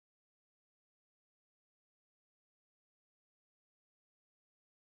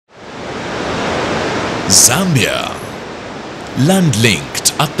Zambia,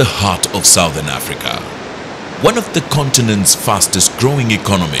 land-linked at the heart of Southern Africa, one of the continent's fastest growing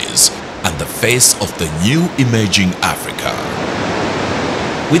economies and the face of the new emerging Africa.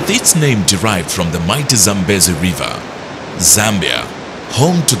 With its name derived from the mighty Zambezi River, Zambia,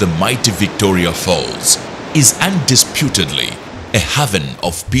 home to the mighty Victoria Falls, is undisputedly a haven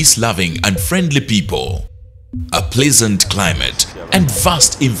of peace-loving and friendly people, a pleasant climate and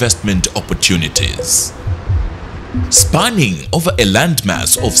vast investment opportunities. Spanning over a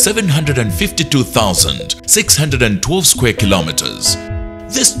landmass of 752,612 square kilometers,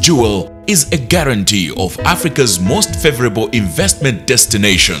 this jewel is a guarantee of Africa's most favorable investment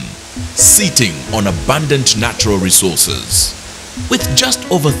destination, sitting on abundant natural resources. With just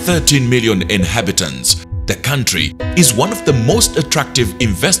over 13 million inhabitants, the country is one of the most attractive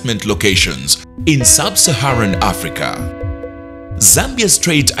investment locations in sub-Saharan Africa. Zambia's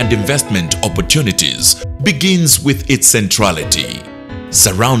trade and investment opportunities begins with its centrality,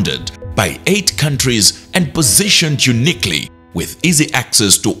 surrounded by 8 countries and positioned uniquely with easy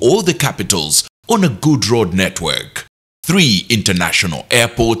access to all the capitals on a good road network, 3 international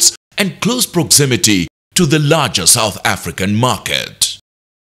airports and close proximity to the larger South African market.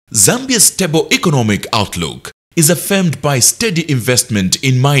 Zambia's stable economic outlook is affirmed by steady investment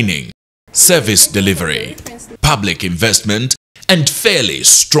in mining, service delivery, public investment, and fairly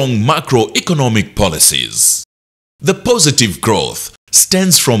strong macroeconomic policies. The positive growth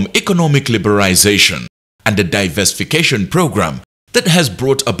stems from economic liberalization and a diversification program that has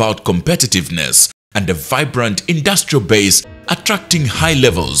brought about competitiveness and a vibrant industrial base attracting high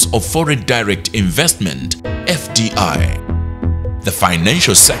levels of foreign direct investment (FDI). The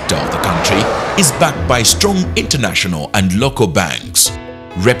financial sector of the country is backed by strong international and local banks,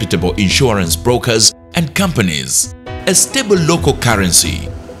 reputable insurance brokers and companies, a stable local currency,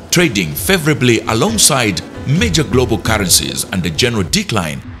 trading favorably alongside major global currencies and a general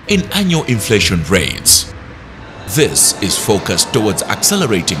decline in annual inflation rates. This is focused towards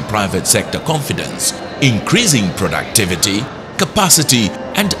accelerating private sector confidence, increasing productivity, capacity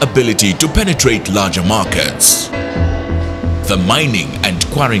and ability to penetrate larger markets. The mining and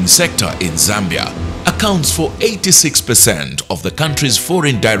quarrying sector in Zambia accounts for 86% of the country's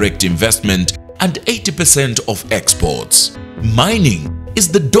foreign direct investment and 80% of exports. Mining is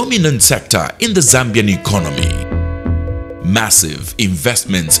the dominant sector in the Zambian economy. Massive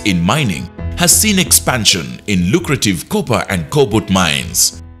investments in mining has seen expansion in lucrative copper and cobalt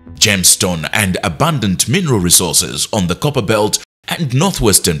mines, gemstone and abundant mineral resources on the copper belt and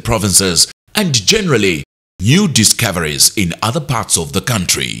northwestern provinces, and generally new discoveries in other parts of the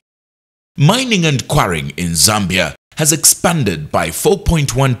country. Mining and quarrying in Zambia has expanded by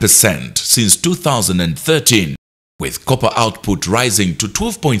 4.1% since 2013, with copper output rising to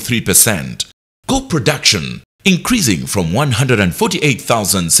 12.3%, coal production increasing from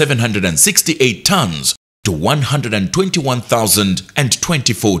 148,768 tons to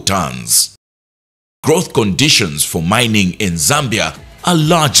 121,024 tons. Growth conditions for mining in Zambia are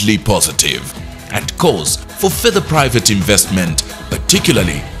largely positive and calls for further private investment,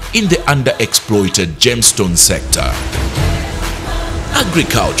 particularly in the underexploited gemstone sector.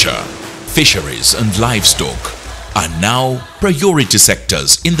 Agriculture, fisheries and livestock are now priority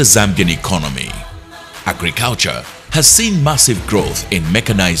sectors in the Zambian economy. Agriculture has seen massive growth in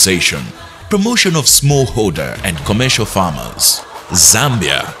mechanization, promotion of smallholder and commercial farmers.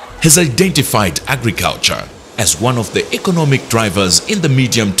 Zambia has identified agriculture as one of the economic drivers in the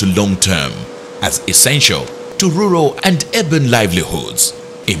medium to long term, as essential to rural and urban livelihoods,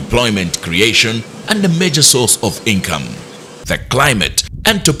 employment creation and a major source of income. The climate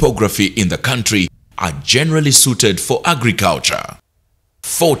and topography in the country are generally suited for agriculture.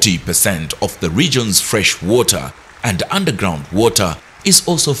 40% of the region's fresh water and underground water is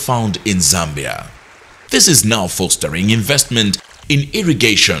also found in Zambia. This is now fostering investment in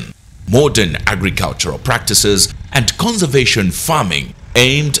irrigation, modern agricultural practices and conservation farming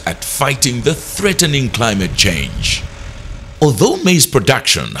aimed at fighting the threatening climate change. Although maize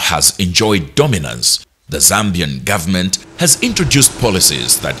production has enjoyed dominance, the Zambian government has introduced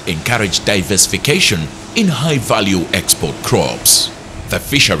policies that encourage diversification in high-value export crops. The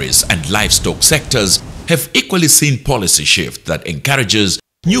fisheries and livestock sectors have equally seen policy shift that encourages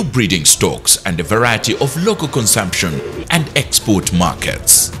new breeding stocks and a variety of local consumption and export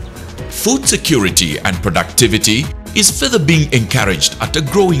markets. Food security and productivity is further being encouraged at a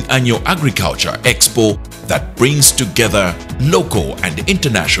growing annual agriculture expo that brings together local and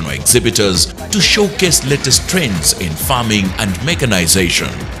international exhibitors to showcase latest trends in farming and mechanization.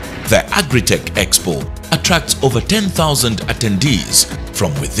 The Agritech Expo attracts over 10,000 attendees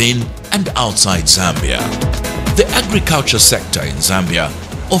from within and outside Zambia. The agriculture sector in Zambia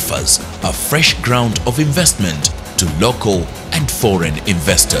offers a fresh ground of investment to local and foreign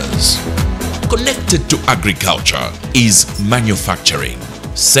investors. Connected to agriculture is manufacturing,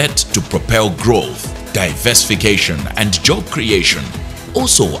 set to propel growth, diversification and job creation,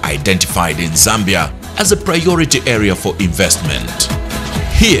 also identified in Zambia as a priority area for investment.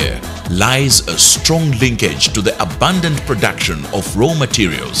 Here lies a strong linkage to the abundant production of raw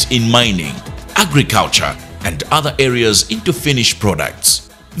materials in mining, agriculture and other areas into finished products.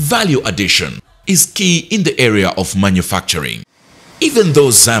 Value addition is key in the area of manufacturing. Even though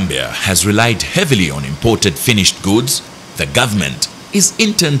Zambia has relied heavily on imported finished goods, the government is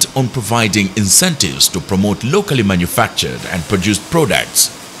intent on providing incentives to promote locally manufactured and produced products,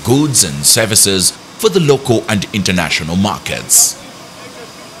 goods and services for the local and international markets.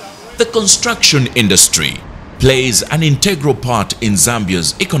 The construction industry plays an integral part in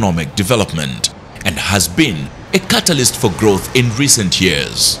Zambia's economic development and has been a catalyst for growth in recent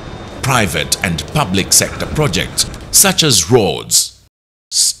years. Private and public sector projects such as roads,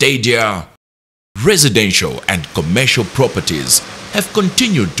 stadia, residential and commercial properties have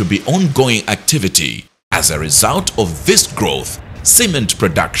continued to be ongoing activity. As a result of this growth, cement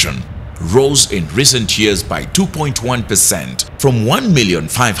production rose in recent years by 2.1% from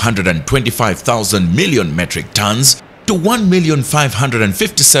 1,525,000 million metric tons to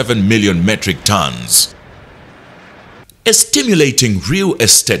 1,557 million metric tons. Stimulating real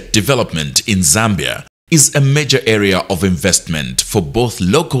estate development in Zambia is a major area of investment for both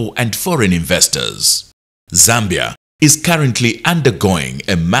local and foreign investors. Zambia is currently undergoing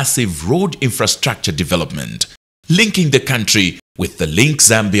a massive road infrastructure development, linking the country with the Link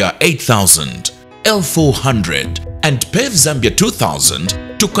Zambia 8000, L400 and PAVE Zambia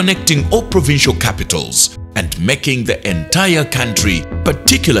 2000 to connecting all provincial capitals and making the entire country,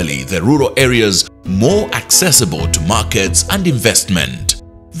 particularly the rural areas, more accessible to markets and investment.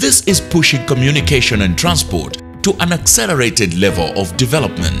 This is pushing communication and transport to an accelerated level of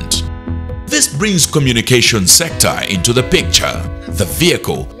development. This brings communication sector into the picture, the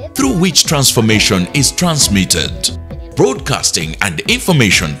vehicle through which transformation is transmitted. Broadcasting and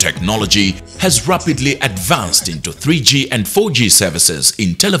information technology has rapidly advanced into 3G and 4G services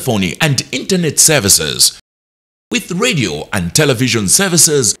in telephony and internet services, with radio and television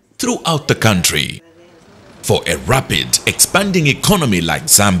services throughout the country. For a rapid, expanding economy like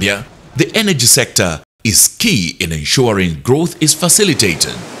Zambia, the energy sector is key in ensuring growth is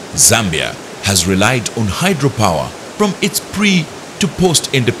facilitated. Zambia has relied on hydropower from its pre- to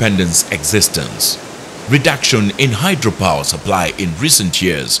post-independence existence. Reduction in hydropower supply in recent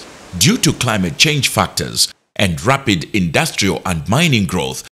years due to climate change factors and rapid industrial and mining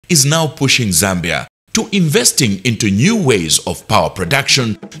growth is now pushing Zambia to investing into new ways of power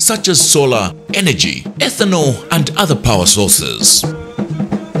production such as solar energy, ethanol and other power sources.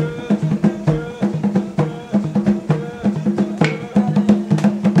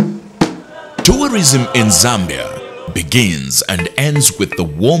 Tourism in Zambia begins and ends with the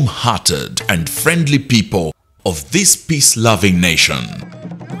warm-hearted and friendly people of this peace-loving nation.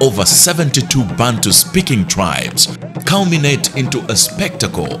 Over 72 Bantu-speaking tribes culminate into a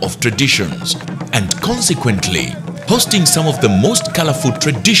spectacle of traditions and consequently hosting some of the most colorful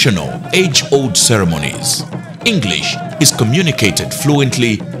traditional age-old ceremonies. English is communicated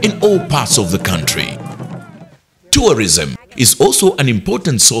fluently in all parts of the country. Tourism is also an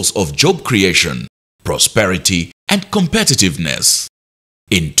important source of job creation, prosperity and competitiveness.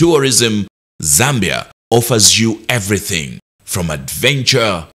 In tourism, Zambia offers you everything from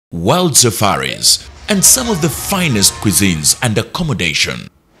adventure, wild safaris, and some of the finest cuisines and accommodation.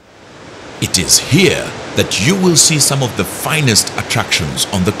 It is here that you will see some of the finest attractions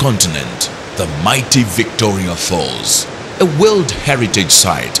on the continent. The mighty Victoria Falls, a World Heritage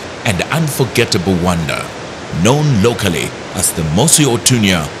Site and unforgettable wonder, known locally as the Mosi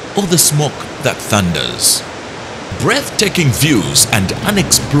Otunya or the smoke that thunders. Breathtaking views and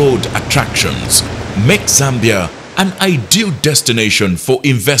unexplored attractions make Zambia an ideal destination for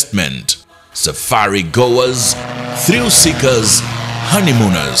investment. Safari goers, thrill seekers,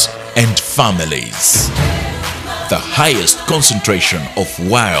 honeymooners and families. The highest concentration of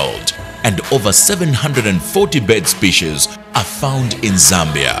wild and over 740 bird species are found in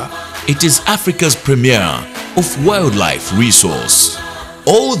Zambia. It is Africa's premier of wildlife resource.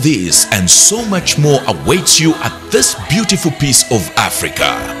 All this and so much more awaits you at this beautiful piece of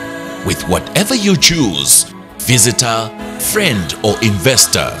Africa. With whatever you choose, visitor, friend or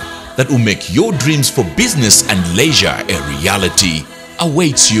investor that will make your dreams for business and leisure a reality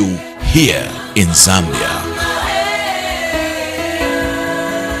awaits you here in Zambia.